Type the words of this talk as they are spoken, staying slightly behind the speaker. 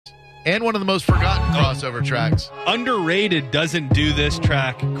And one of the most forgotten crossover tracks. Underrated doesn't do this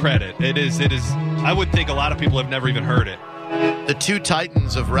track credit. It is. I would think a lot of people have never even heard it. The two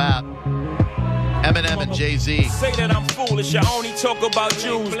titans of rap, Eminem and Jay-Z. Say that I'm foolish, I only talk about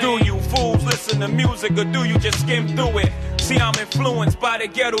Jews. Do you fools listen to music or do you just skim through it? See, I'm influenced by the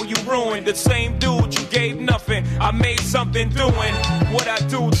ghetto you ruined. The same dude you gave nothing, I made something doing what I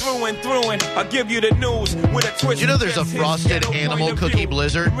do through and through. And I give you the news with a twist. You know there's a frosted animal cookie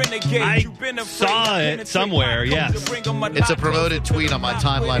blizzard? I saw it somewhere, yes. It's a promoted tweet on my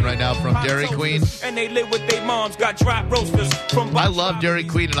timeline right now from Dairy Queen. And they live with their moms, got drop roasters from I love Dairy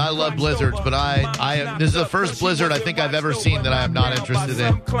Queen and I love blizzards, but this is the first blizzard I think I've ever seen that I am not interested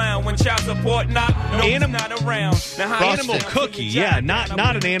in. Animal cookie, yeah, not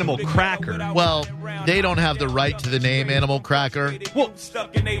an animal cracker. Well, they don't have the right to the name animal cracker. Well,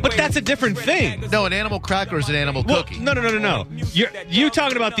 but that's a different thing. No, an animal cracker is an animal cookie. No. You're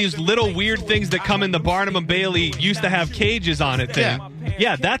talking about these little weird things that come in the Barnum and Bailey used to have cages on it thing.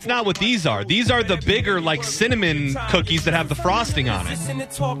 Yeah, that's not what these are. These are the bigger, like, cinnamon cookies that have the frosting on it.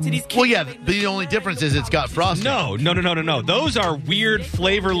 Well, yeah, the only difference is it's got frosting. No. Those are weird,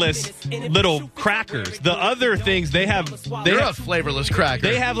 flavorless little crackers. The other things, they're a flavorless cracker.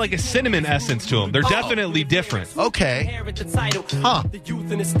 They have, like, a cinnamon essence to them. They're definitely different. Okay. Huh. The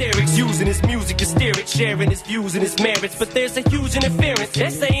youth and hysterics using his music to steer it, sharing his views and his merits. But there's a huge interference. They're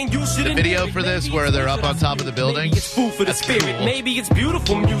saying you shouldn't. The video for this where they're up on top of the building. Maybe it's food for the spirit. Cool. Maybe it's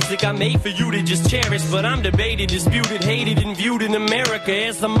beautiful music I made for you to just cherish. But I'm debated, disputed, hated, and viewed in America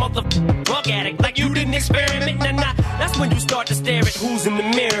as a drug addict. Like you didn't experiment. Nah. That's when you start to stare at who's in the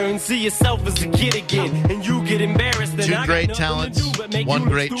mirror and see yourself as a kid again. And you get embarrassed. Two great talents, one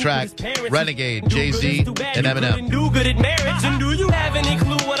great track. Renegade, Jay-Z, and Eminem.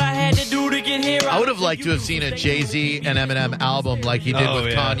 I would have liked to have seen a Jay-Z and Eminem album like he did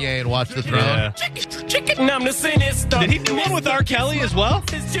with Kanye and Watch the Throne. Yeah. Did he do one with R. Kelly as well?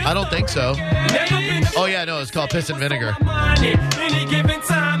 I don't think so. Oh, yeah, no, it's called Piss and Vinegar.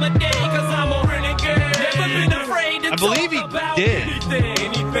 I believe he did.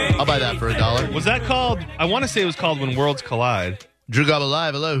 I'll buy that for $1. Was that called? I want to say it was called When Worlds Collide. Drew Gaba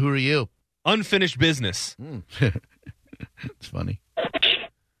Live. Hello, who are you? Unfinished Business. It's funny.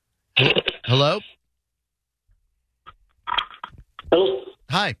 Hello? Hello.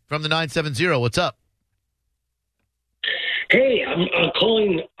 Hi, from the 970. What's up? Hey, I'm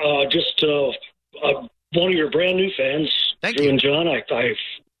calling just one of your brand new fans. Thank Drew you. And John. I've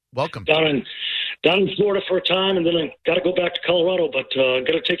welcome. Down in Florida for a time, and then I got to go back to Colorado, but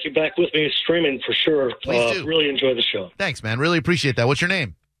got to take you back with me streaming for sure. Please do. Really enjoy the show. Thanks, man. Really appreciate that. What's your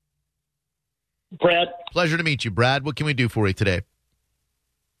name? Brad. Pleasure to meet you, Brad. What can we do for you today?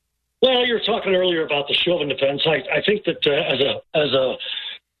 Well, you were talking earlier about the Chauvin defense. I think that as a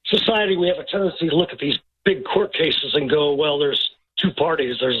society, we have a tendency to look at these big court cases and go, well, there's two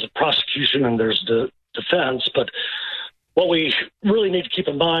parties. There's the prosecution and there's the defense. But what we really need to keep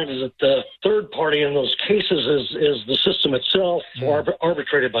in mind is that the third party in those cases is the system itself,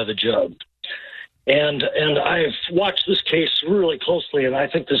 arbitrated by the judge. And I've watched this case really closely, and I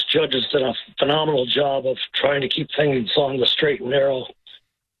think this judge has done a phenomenal job of trying to keep things on the straight and narrow.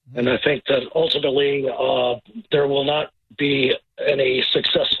 And I think that ultimately there will not be any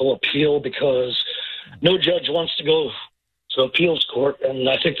successful appeal because no judge wants to go to appeals court, and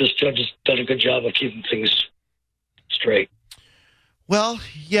I think this judge has done a good job of keeping things straight. Well,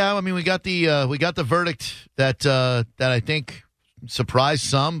 yeah, I mean, we got the verdict that I think surprised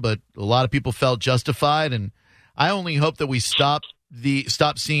some, but a lot of people felt justified, and I only hope that we stop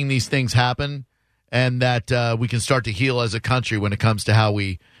seeing these things happen, and that we can start to heal as a country when it comes to how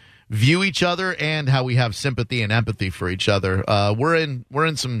we view each other and how we have sympathy and empathy for each other. We're in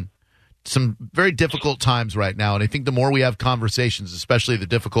some very difficult times right now, and I think the more we have conversations, especially the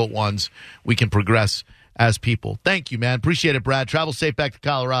difficult ones, we can progress as people. Thank you, man. Appreciate it, Brad. Travel safe back to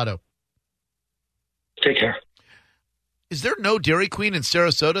Colorado. Take care. Is there no Dairy Queen in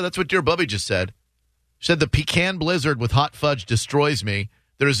Sarasota? That's what Dear Bubby just said. She said the pecan blizzard with hot fudge destroys me.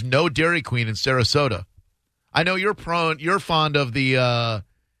 There is no Dairy Queen in Sarasota. I know you're fond of the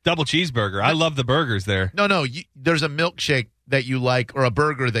double cheeseburger. I love the burgers there. No, there's a milkshake that you like or a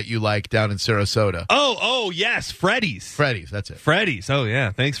burger that you like down in Sarasota. Oh, yes, Freddy's. Freddy's, that's it. Freddy's. Oh,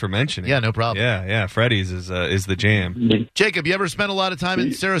 yeah. Thanks for mentioning. Yeah, no problem. Yeah. Freddy's is the jam. Jacob, you ever spent a lot of time in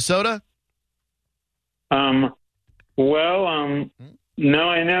Sarasota? No,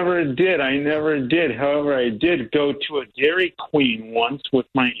 I never did. However, I did go to a Dairy Queen once with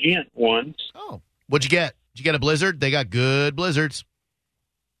my aunt once. Oh, what'd you get? Did you get a blizzard? They got good blizzards.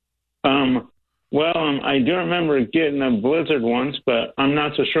 Well, I do remember getting a Blizzard once, but I'm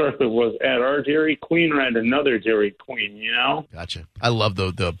not so sure if it was at our Dairy Queen or at another Dairy Queen, you know? Gotcha. I love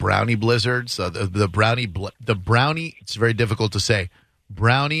the brownie blizzards. The brownie. It's very difficult to say.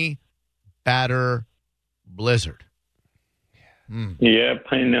 Brownie batter blizzard. Yep,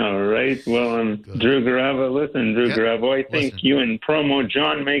 I know, right? Well, Drew Garabo, listen, Drew Garabo, I think you and Promo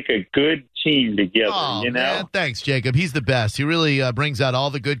John make a good team together, you know? Man, thanks, Jacob. He's the best. He really brings out all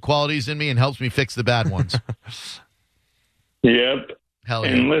the good qualities in me and helps me fix the bad ones. Yep. Hell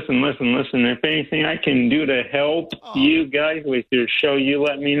yeah. And listen. If anything I can do to help you guys with your show, you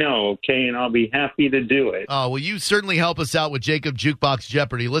let me know, okay? And I'll be happy to do it. Oh, well, you certainly help us out with Jacob Jukebox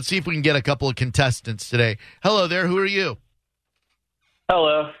Jeopardy. Let's see if we can get a couple of contestants today. Hello there. Who are you?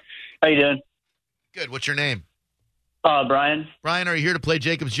 Hello. How you doing? Good. What's your name? Brian. Brian, are you here to play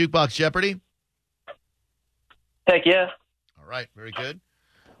Jacob's Jukebox Jeopardy? Heck yeah. All right. Very good.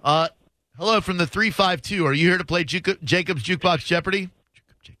 Hello from the 352. Are you here to play Jacob's Jukebox Jeopardy?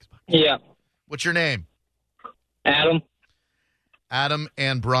 Yeah. What's your name? Adam. Adam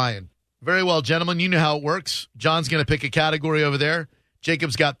and Brian. Very well, gentlemen. You know how it works. John's going to pick a category over there.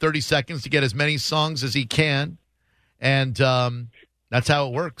 Jacob's got 30 seconds to get as many songs as he can. And that's how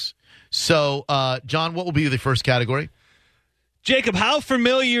it works. So, John, what will be the first category? Jacob, how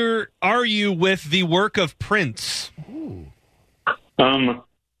familiar are you with the work of Prince?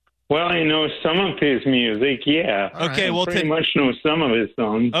 Well, I know some of his music, yeah. Okay, I well, pretty much know some of his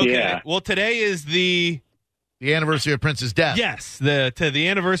songs, okay. yeah. Well, today is the anniversary of Prince's death. Yes, the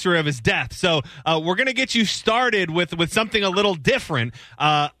anniversary of his death. So we're going to get you started with something a little different.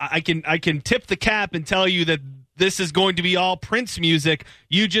 I can tip the cap and tell you that this is going to be all Prince music.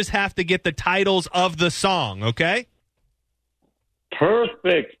 You just have to get the titles of the song, okay?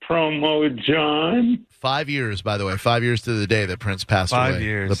 Perfect, Promo John. 5 years, by the way. 5 years to the day that Prince passed away. 5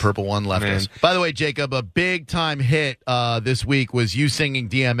 years. The purple one left us. By the way, Jacob, a big-time hit this week was you singing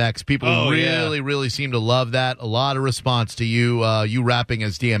DMX. People really seem to love that. A lot of response to you rapping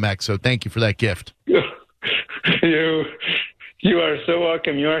as DMX, so thank you for that gift. You are so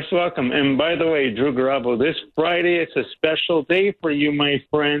welcome. You are so welcome. And by the way, Drew Garabo, this Friday, it's a special day for you, my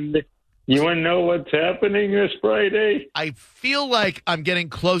friend. You want to know what's happening this Friday? I feel like I'm getting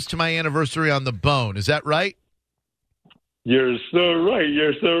close to my anniversary on the bone. Is that right? You're so right.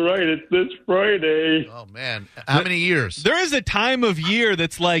 You're so right. It's this Friday. Oh, man. How many years? There is a time of year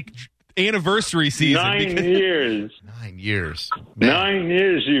that's like anniversary season. 9 years. 9 years. Man. 9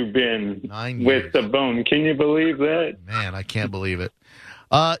 years you've been 9 years. With the bone. Can you believe that? Man, I can't believe it.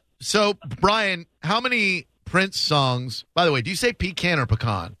 So, Brian, how many Prince songs, by the way, do you say pecan or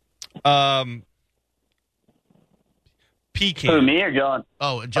pecan? Pecan. Who, me or John?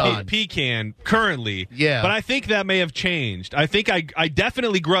 Oh, John. Pecan, currently. Yeah. But I think that may have changed. I think I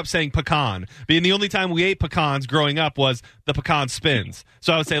definitely grew up saying pecan. Being the only time we ate pecans growing up was the pecan spins.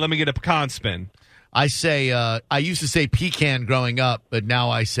 So I would say, let me get a pecan spin. I say, I used to say pecan growing up, but now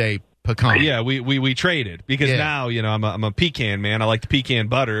I say pecan. Yeah, we traded because now, I'm a pecan man. I like the pecan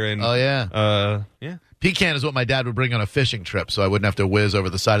butter. And oh, yeah. Yeah. Pecan is what my dad would bring on a fishing trip, so I wouldn't have to whiz over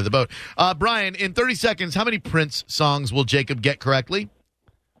the side of the boat. Brian, in 30 seconds, how many Prince songs will Jacob get correctly?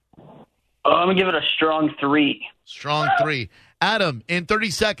 I'm going to give it a strong 3. Strong 3. Adam, in 30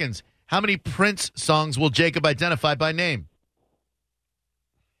 seconds, how many Prince songs will Jacob identify by name?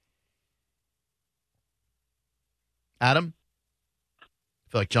 Adam? I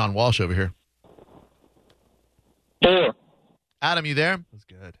feel like John Walsh over here. 4. Adam, you there? That's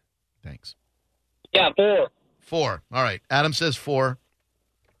good. Thanks. Yeah, 4. 4. All right. Adam says 4.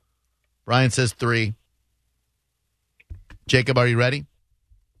 Brian says 3. Jacob, are you ready?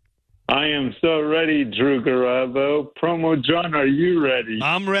 I am so ready, Drew Garabo. Promo John, are you ready?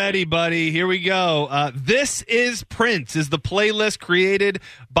 I'm ready, buddy. Here we go. This is Prince is the playlist created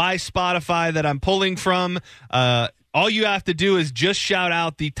by Spotify that I'm pulling from. All you have to do is just shout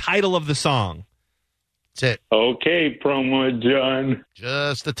out the title of the song. That's it. Okay, Promo John.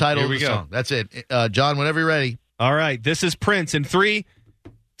 Just the title of the song. That's it. John, whenever you're ready. All right. This is Prince in 3,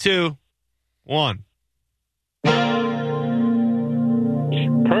 2, 1.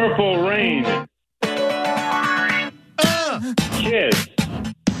 Purple Rain. Kiss.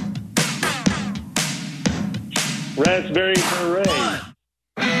 Raspberry Beret.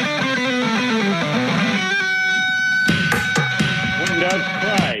 When Doves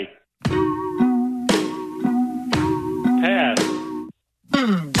Cry. Pass. I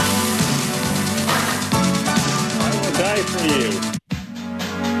Will Die For You.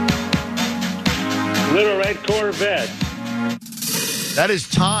 Little Red Corvette. That is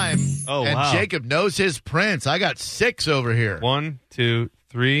time. Oh, and wow. Jacob knows his Prince. I got 6 over here. 1, 2,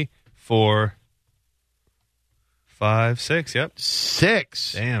 3, 4, 5, 6. Yep.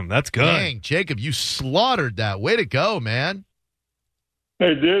 6. Damn, that's good. Dang, Jacob, you slaughtered that. Way to go, man. I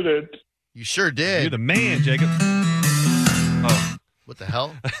did it. You sure did. You're the man, Jacob. Oh. What the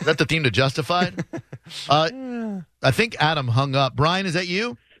hell? Is that the theme to Justified? I think Adam hung up. Brian, is that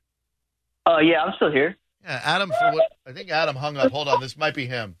you? Yeah, I'm still here. Yeah, Adam. I think Adam hung up. Hold on, this might be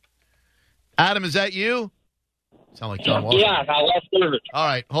him. Adam, is that you? Sound like John Wall. Yeah, I lost service. All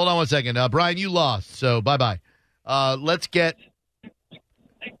right, hold on one second. Brian, you lost, so bye-bye. Let's get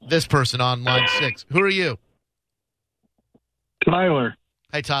this person on line 6. Who are you? Tyler.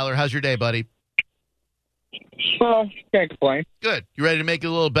 Hey, Tyler. How's your day, buddy? Well, can't complain. Good. You ready to make it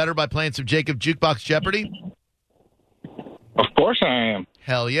a little better by playing some Jacob Jukebox Jeopardy? Of course I am.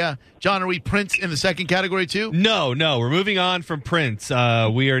 Hell yeah. John, are we Prince in the second category, too? No. We're moving on from Prince.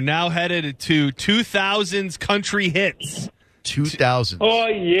 We are now headed to 2000s country hits. 2000s. Oh,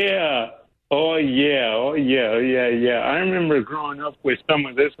 yeah. I remember growing up with some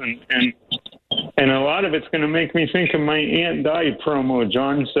of this, and a lot of it's going to make me think of my Aunt Di promo,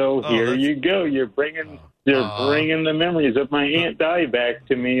 John. So here you go. You're bringing the memories of my Aunt Di back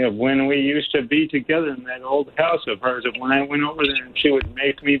to me of when we used to be together in that old house of hers. Of when I went over there and she would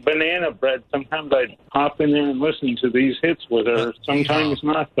make me banana bread. Sometimes I'd hop in there and listen to these hits with her. Sometimes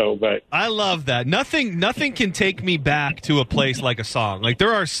not, though. But I love that. Nothing can take me back to a place like a song. Like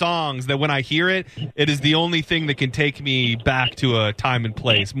there are songs that when I hear it, it is the only thing that can take me back to a time and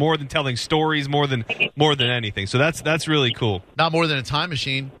place. More than telling stories, more than anything. So that's really cool. Not more than a time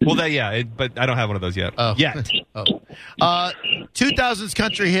machine. Well, but I don't have one of those yet. Yet. 2000s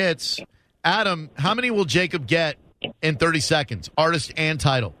country hits. Adam, how many will Jacob get in 30 seconds? Artist and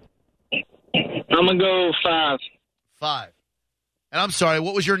title. I'm going to go 5. 5. And I'm sorry,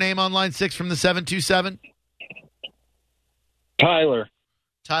 what was your name on line 6 from the 727? Tyler.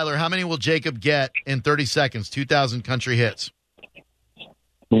 Tyler, how many will Jacob get in 30 seconds? 2000 country hits.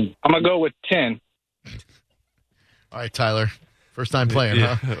 I'm going to go with 10. All right, Tyler. First time playing,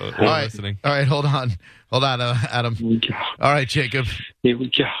 huh? All right. Listening. All right, hold on, Adam. Here we go. All right, Jacob. Here we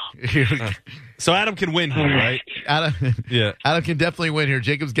go. Here we go. So Adam can win here, right? Adam can definitely win here.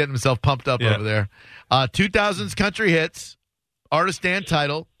 Jacob's getting himself pumped up over there. 2000s country hits, artist and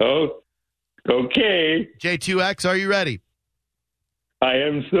title. oh, okay. J2X, are you ready? I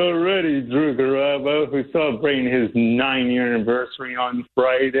am so ready, Drew Garabo, who's celebrating his 9-year anniversary on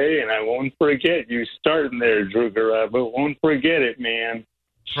Friday, and I won't forget you starting there, Drew Garabo. Won't forget it, man.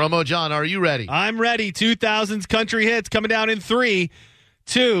 Promo John, are you ready? I'm ready. 2000s country hits coming down in 3,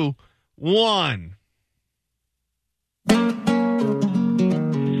 2, 1. Chicken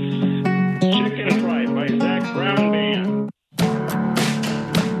Fry by Zach Brown Band.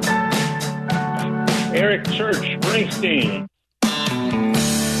 Eric Church, Springsteen.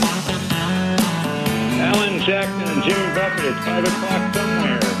 Alan Jackson and Jimmy Buffett, It's 5 o'clock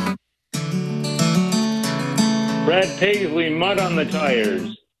somewhere. Brad Paisley, Mud on the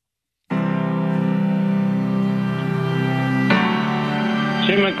Tires.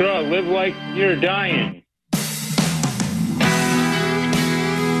 Tim McGraw, Live Like You're Dying.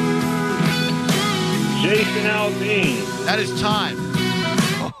 Jason Aldean. That is time.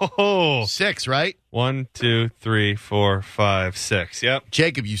 Oh. 6, right? 1, 2, 3, 4, 5, 6. Yep.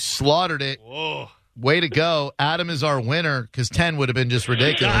 Jacob, you slaughtered it. Whoa. Way to go. Adam is our winner because 10 would have been just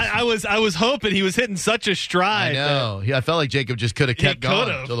ridiculous. I was hoping he was hitting such a stride. I know. I felt like Jacob just could have kept going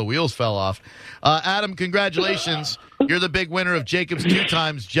until the wheels fell off. Adam, congratulations. You're the big winner of Jacob's 2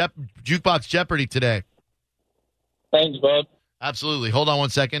 times Jukebox Jeopardy today. Thanks, bud. Absolutely. Hold on one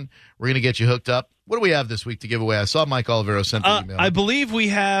second. We're going to get you hooked up. What do we have this week to give away? I saw Mike Olivero sent the email. I believe we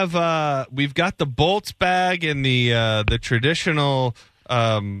have we've got the Bolts bag and the traditional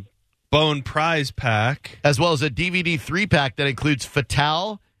Bone prize pack, as well as a DVD 3-pack that includes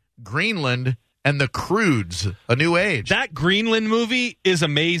Fatal, Greenland, and The Croods, A New Age. That Greenland movie is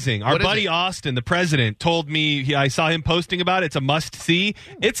amazing. Our buddy Austin, the president, told me, I saw him posting about it. It's a must-see.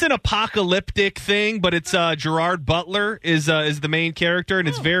 It's an apocalyptic thing, but it's Gerard Butler is the main character, and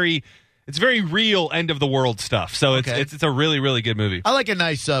it's very real end-of-the-world stuff. So it's a really, really good movie. I like a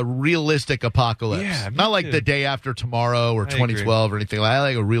nice realistic apocalypse. Yeah, not like The Day After Tomorrow or 2012 or anything like that. I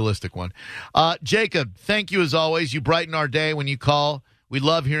like a realistic one. Jacob, thank you as always. You brighten our day when you call. We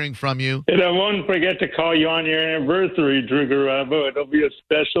love hearing from you. And I won't forget to call you on your anniversary, Drew Garabo. It'll be a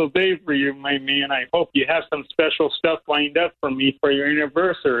special day for you, my man. I hope you have some special stuff lined up for me for your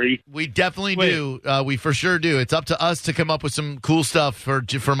anniversary. We definitely do. We for sure do. It's up to us to come up with some cool stuff for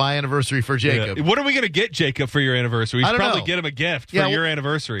my anniversary for Jacob. Yeah. What are we going to get Jacob for your anniversary? We should probably get him a gift for your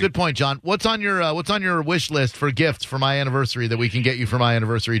anniversary. Good point, John. What's on your wish list for gifts for my anniversary that we can get you for my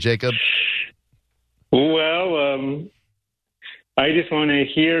anniversary, Jacob? Well, I just want to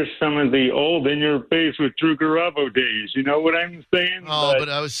hear some of the old In Your Face with Drew Garabo days. You know what I'm saying? Oh, but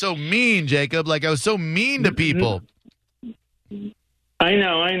I was so mean, Jacob. Like, I was so mean to people. I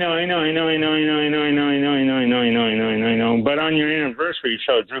know. But on your anniversary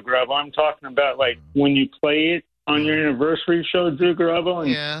show, Drew Garabo, I'm talking about like when you play it on your anniversary show, Drew Garabo,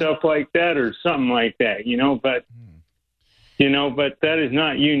 and stuff like that, or something like that. But that is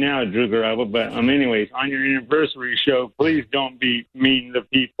not you now, Drew Garabo. But anyways, on your anniversary show, please don't be mean to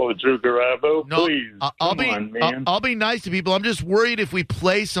people, Drew Garabo. No, please, I'll be nice to people. I'm just worried if we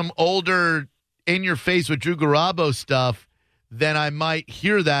play some older In Your Face with Drew Garabo stuff, then I might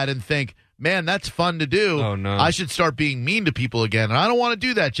hear that and think, man, that's fun to do. Oh, no. I should start being mean to people again. And I don't want to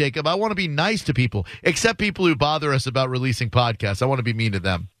do that, Jacob. I want to be nice to people, except people who bother us about releasing podcasts. I want to be mean to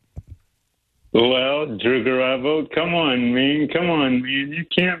them. Well, Drew Garabo, come on, man. You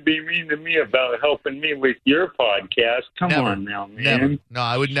can't be mean to me about helping me with your podcast. Come on now, man. Never. No,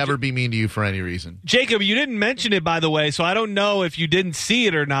 I would never be mean to you for any reason. Jacob, you didn't mention it, by the way, so I don't know if you didn't see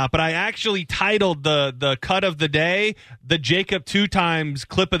it or not, but I actually titled the cut of the day the Jacob 2 times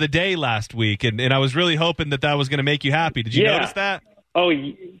clip of the day last week, and I was really hoping that was going to make you happy. Did you notice that? Oh,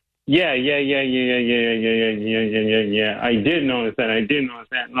 yeah. I did notice that.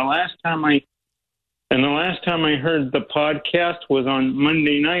 And the last time I heard the podcast was on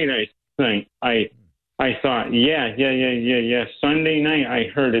Monday night, I think. I thought, yeah. Sunday night I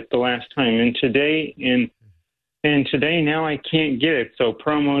heard it the last time. And today now I can't get it. So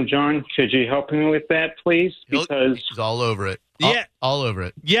Promo John, could you help me with that, please? Because he's all over it. Yeah. All over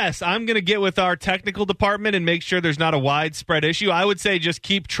it. Yes, I'm going to get with our technical department and make sure there's not a widespread issue. I would say just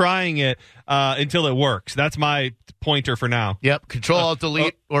keep trying it until it works. That's my pointer for now. Yep.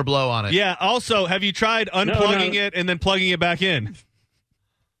 Control-Alt-Delete or blow on it. Yeah. Also, have you tried unplugging it and then plugging it back in?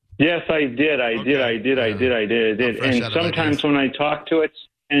 Yes, I did. I did. And sometimes when I talk to it,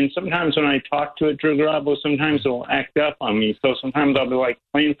 Drew Garabo, sometimes it'll act up on me. So sometimes I'll be like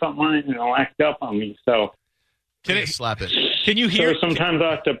playing something on it and it'll act up on me. So slap it. Can you hear? So sometimes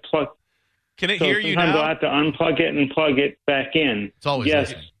I have to plug. Can it hear you now? Sometimes I have to unplug it and plug it back in. It's always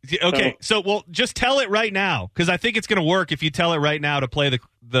listening. Okay. So just tell it right now, because I think it's going to work if you tell it right now to play the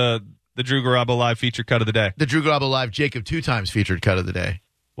Drew Garabo Live feature cut of the day. The Drew Garabo Live Jacob 2 times featured cut of the day.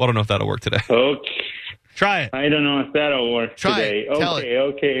 Well, I don't know if that'll work today. Okay. Try it. I don't know if that'll work today. Tell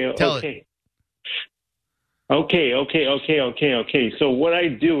it. Okay. So what I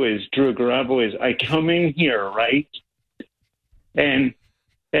do is, Drew Garabo, is I come in here, right? And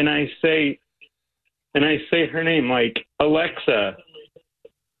I say her name, like, Alexa,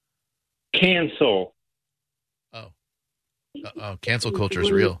 cancel. Cancel culture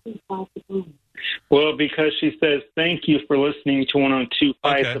is real. Well, because she says, thank you for listening to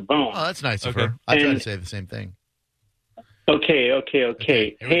 102.5 The Bone. Oh, that's nice of her. I try to say the same thing. Okay.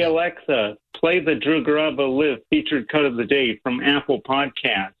 Hey, Alexa, play the Drew Garabo Live featured cut of the day from Apple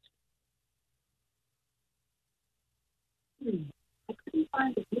Podcasts. I couldn't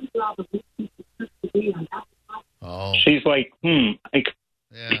find the Drew Garabo Live featured cut of the day on Apple Podcasts. Oh. She's like,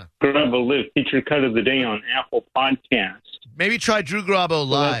 Garabo Live featured cut of the day on Apple Podcasts. Maybe try Drew Garabo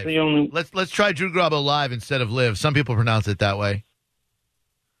Live. Let's try Drew Garabo Live instead of Live. Some people pronounce it that way.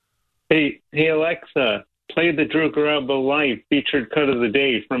 Hey, Alexa, play the Drew Garabo Live featured cut of the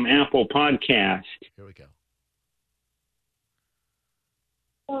day from Apple Podcasts. Here we go.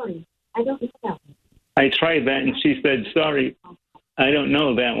 Sorry, I don't know that one. I tried that, and she said, sorry, I don't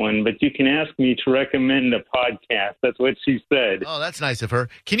know that one, but you can ask me to recommend a podcast. That's what she said. Oh, that's nice of her.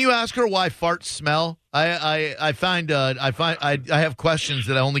 Can you ask her why farts smell? I have questions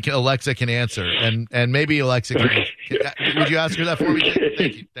that only Alexa can answer, and maybe Alexa can. Would you ask her that for me?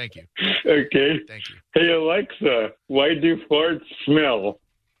 Thank you. Okay. Thank you. Hey, Alexa, why do farts smell?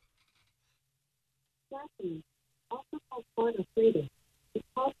 Exactly. Also called fart or freedom. It's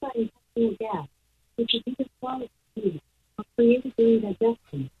caused by intestinal gas, which is either swallowed food or created during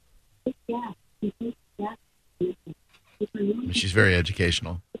digestion. This gas contains gas. She's very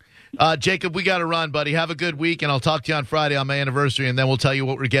educational. Jacob, we got to run, buddy. Have a good week, and I'll talk to you on Friday on my anniversary, and then we'll tell you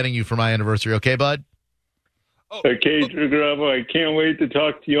what we're getting you for my anniversary. Okay, bud? Okay, Drew Garabo, I can't wait to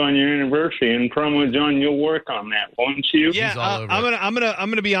talk to you on your anniversary. And Promo John, you'll work on that, won't you? Yeah, I'm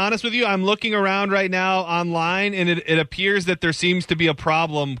gonna be honest with you. I'm looking around right now online, and it appears that there seems to be a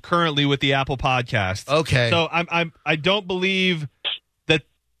problem currently with the Apple Podcast. Okay, so I don't believe that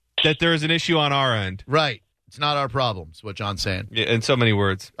there is an issue on our end. Right. It's not our problem, is what John's saying. Yeah, in so many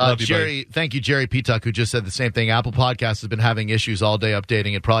words. Love you, Jerry, thank you, Jerry Petuck, who just said the same thing. Apple Podcasts has been having issues all day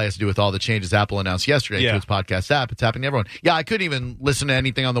updating. It probably has to do with all the changes Apple announced yesterday to its podcast app. It's happening to everyone. Yeah, I couldn't even listen to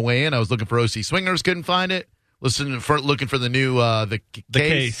anything on the way in. I was looking for OC Swingers, couldn't find it. Looking for the new the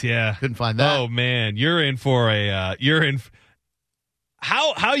case. Yeah, couldn't find that. Oh man, you're in for a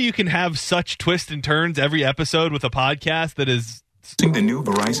How you can have such twists and turns every episode with a podcast that is the new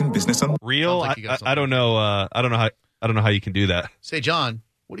Verizon Business real? I don't know. I don't know how you can do that. Say, John,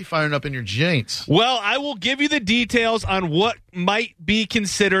 what are you firing up in your jeans? Well, I will give you the details on what might be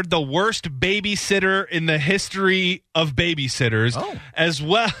considered the worst babysitter in the history of babysitters, as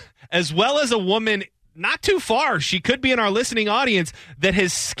well as a woman not too far. She could be in our listening audience that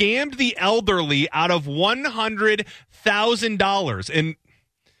has scammed the elderly out of $100,000. And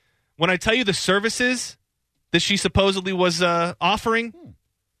when I tell you the services that she supposedly was offering,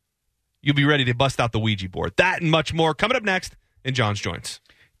 you'll be ready to bust out the Ouija board. That and much more coming up next in John's Joints.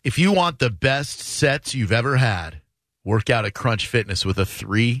 If you want the best sets you've ever had, work out at Crunch Fitness with a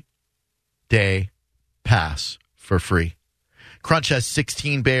 3-day pass for free. Crunch has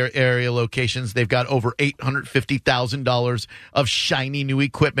 16 Bay Area locations. They've got over $850,000 of shiny new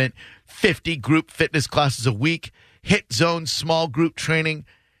equipment, 50 group fitness classes a week, HIIT Zone small group training,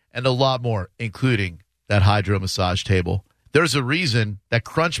 and a lot more, including that hydro massage table. There's a reason that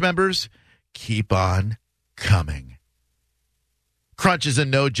Crunch members keep on coming. Crunch is a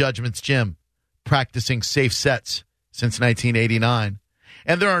no-judgments gym, practicing safe sets since 1989.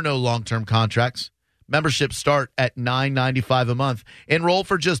 And there are no long-term contracts. Memberships start at $9.95 a month. Enroll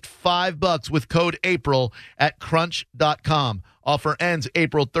for just $5 with code April at crunch.com. Offer ends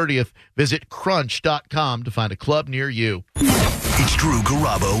April 30th. Visit crunch.com to find a club near you. It's Drew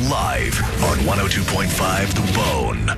Garabo live on 102.5 The Bone.